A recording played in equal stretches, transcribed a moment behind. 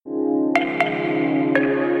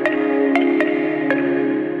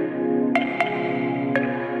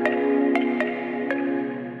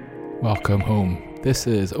welcome home. This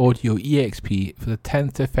is Audio EXP for the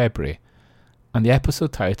 10th of February, and the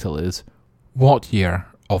episode title is What Year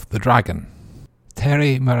of the Dragon?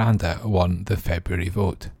 Terry Miranda won the February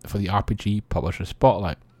vote for the RPG Publisher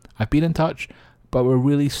Spotlight. I've been in touch, but we're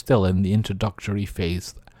really still in the introductory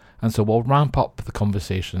phase, and so we'll ramp up the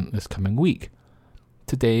conversation this coming week.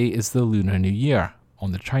 Today is the Lunar New Year.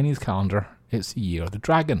 On the Chinese calendar, it's the Year of the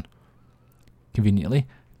Dragon. Conveniently,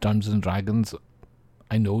 Dungeons & Dragons,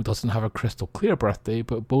 I know, doesn't have a crystal clear birthday,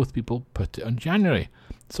 but both people put it on January.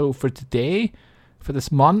 So for today, for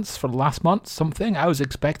this month, for last month, something, I was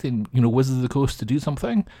expecting, Wizards of the Coast to do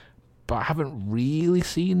something, but I haven't really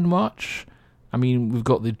seen much. I mean, we've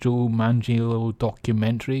got the Joe Manganiello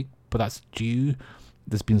documentary, but that's due.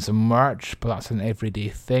 There's been some merch, but that's an everyday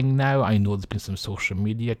thing now. I know there's been some social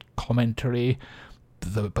media commentary,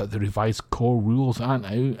 but the revised core rules aren't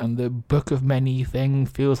out, and the Book of Many thing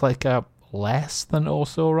feels like a less than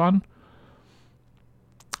also run.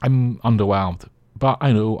 I'm underwhelmed, but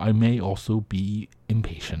I know I may also be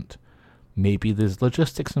impatient. Maybe there's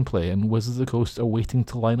logistics in play and Wizards of the Coast are waiting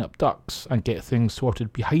to line up ducks and get things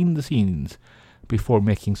sorted behind the scenes before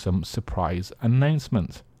making some surprise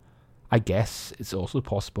announcements. I guess it's also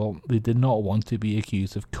possible they did not want to be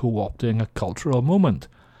accused of co-opting a cultural moment,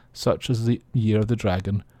 such as the Year of the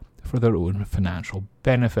Dragon, for their own financial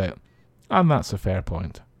benefit. And that's a fair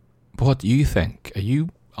point. But what do you think? Are you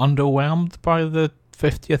underwhelmed by the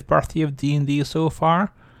 50th birthday of D&D so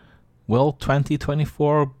far? Will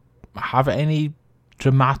 2024 have any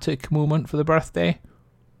dramatic moment for the birthday?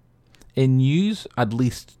 In news, at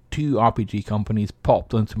least 2 RPG companies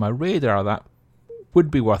popped onto my radar that would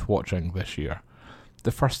be worth watching this year.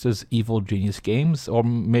 The first is Evil Genius Games, or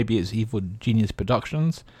maybe it's Evil Genius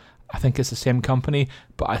Productions. I think it's the same company,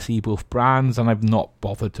 but I see both brands and I've not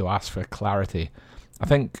bothered to ask for clarity. I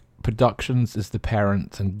think Productions is the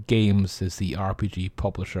parent and Games is the RPG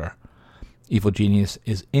publisher. Evil Genius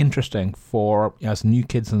is interesting as new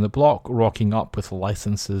kids on the block, rocking up with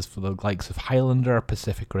licenses for the likes of Highlander,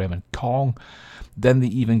 Pacific Rim and Kong. Then they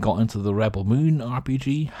even got into the Rebel Moon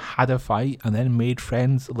RPG, had a fight, and then made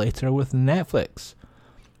friends later with Netflix.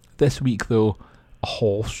 This week though, a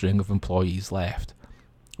whole string of employees left,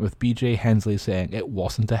 with BJ Hensley saying it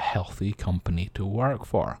wasn't a healthy company to work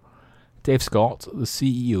for. Dave Scott, the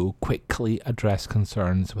CEO, quickly addressed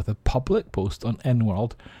concerns with a public post on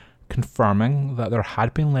N-World confirming that there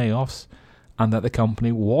had been layoffs and that the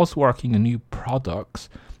company was working on new products,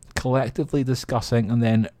 collectively discussing and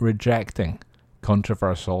then rejecting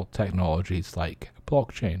controversial technologies like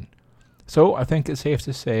blockchain. So I think it's safe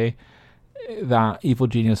to say that Evil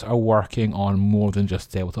Genius are working on more than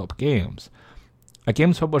just tabletop games. A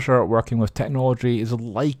games publisher working with technology is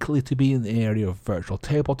likely to be in the area of virtual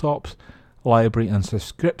tabletops, library and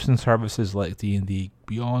subscription services like D&D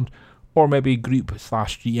Beyond, or maybe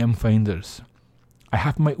group/GM finders. I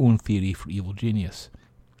have my own theory for Evil Genius.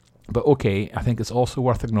 But okay, I think it's also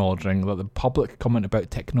worth acknowledging that the public comment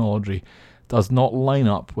about technology does not line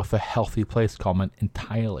up with the healthy place comment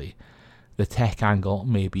entirely. The tech angle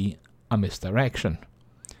may be a misdirection.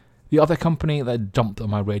 The other company that jumped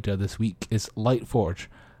on my radar this week is Lightforge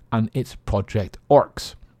and its Project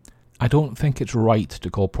Orcs. I don't think it's right to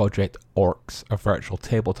call Project Orcs a virtual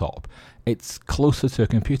tabletop. It's closer to a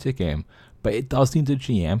computer game, but it does need a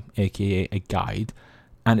GM, aka a guide,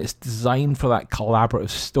 and it's designed for that collaborative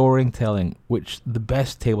storytelling, which the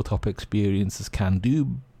best tabletop experiences can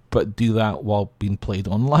do, but do that while being played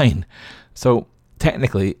online. So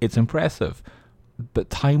technically it's impressive,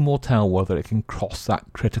 but time will tell whether it can cross that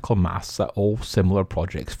critical mass that all similar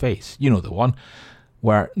projects face. You know the one,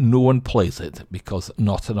 where no one plays it because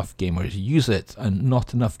not enough gamers use it, and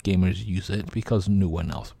not enough gamers use it because no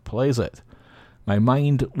one else plays it. My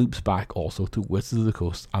mind loops back also to Wizards of the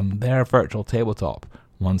Coast and their virtual tabletop,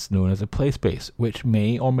 once known as a PlaySpace, which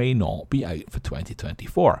may or may not be out for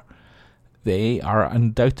 2024. They are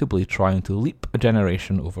undoubtedly trying to leap a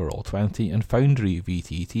generation over Roll20 and Foundry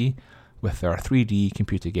VTT with their 3D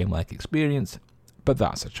computer game-like experience, but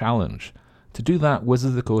that's a challenge. To do that,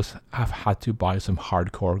 Wizards of the Coast have had to buy some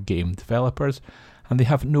hardcore game developers, and they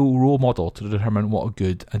have no role model to determine what a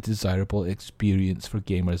good and desirable experience for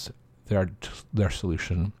gamers their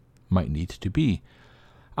solution might need to be.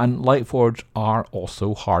 And Lightforge are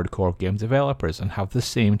also hardcore game developers and have the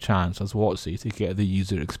same chance as WotC to get the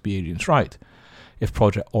user experience right. If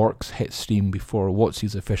Project Orcs hits Steam before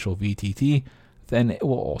WotC's official VTT, then it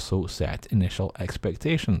will also set initial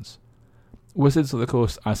expectations. Wizards of the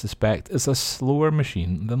Coast, I suspect, is a slower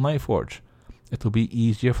machine than Lightforge. It will be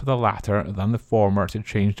easier for the latter than the former to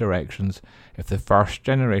change directions if the first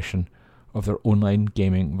generation of their online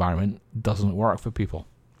gaming environment doesn't work for people.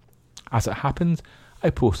 As it happens, I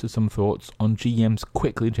posted some thoughts on GMs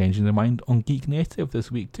quickly changing their mind on Geek Native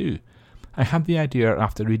this week too. I had the idea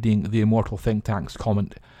after reading the Immortal Think Tank's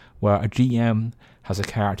comment where a GM has a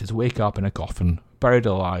character wake up in a coffin, buried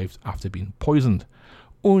alive after being poisoned,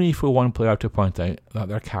 only for one player to point out that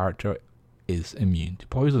their character is immune to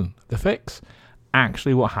poison. The fix?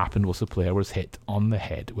 Actually what happened was the player was hit on the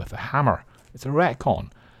head with a hammer. It's a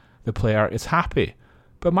retcon. The player is happy.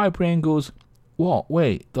 But my brain goes, what?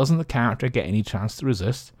 Wait, doesn't the character get any chance to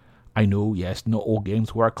resist? I know, yes, not all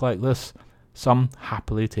games work like this. Some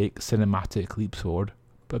happily take cinematic leaps forward,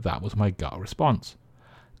 but that was my gut response.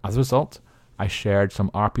 As a result, I shared some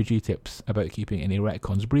RPG tips about keeping any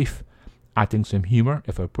retcons brief, adding some humour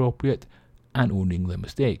if appropriate, and owning the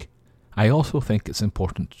mistake. I also think it's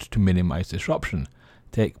important to minimise disruption,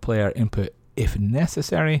 take player input if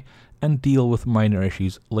necessary, and deal with minor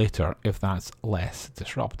issues later if that's less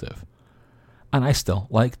disruptive. And I still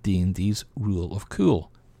like D&D's rule of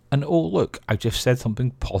cool. And oh look, I just said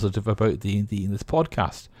something positive about D&D in this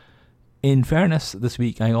podcast. In fairness, this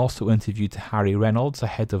week I also interviewed Harry Reynolds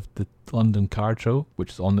ahead of the London Card Show,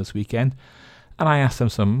 which is on this weekend, and I asked him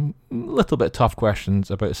some little bit tough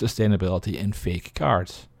questions about sustainability in fake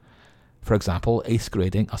cards. For example, Ace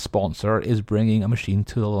Grading, a sponsor, is bringing a machine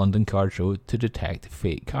to the London Card Show to detect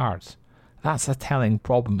fake cards. That's a telling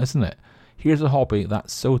problem, isn't it? Here's a hobby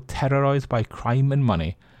that's so terrorised by crime and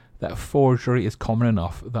money that forgery is common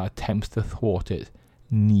enough that attempts to thwart it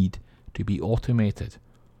need to be automated.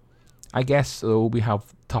 I guess, though, we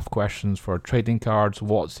have tough questions for trading cards,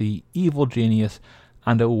 WotC, Evil Genius,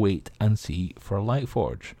 and a wait and see for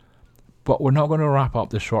Lightforge. But we're not going to wrap up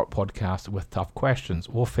the short podcast with tough questions.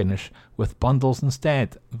 We'll finish with bundles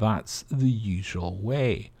instead. That's the usual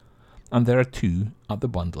way. And there are two at the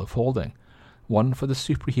Bundle of Holding. One for the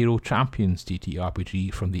Superhero Champions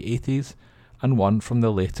TTRPG from the 80s, and one from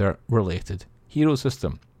the later related Hero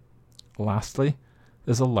system. Lastly,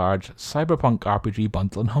 there's a large Cyberpunk RPG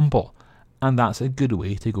bundle in Humble, and that's a good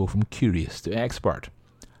way to go from curious to expert.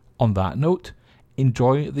 On that note,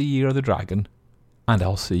 enjoy the Year of the Dragon, and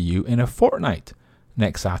I'll see you in a fortnight.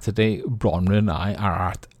 Next Saturday, Bronwyn and I are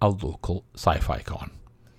at a local sci-fi con.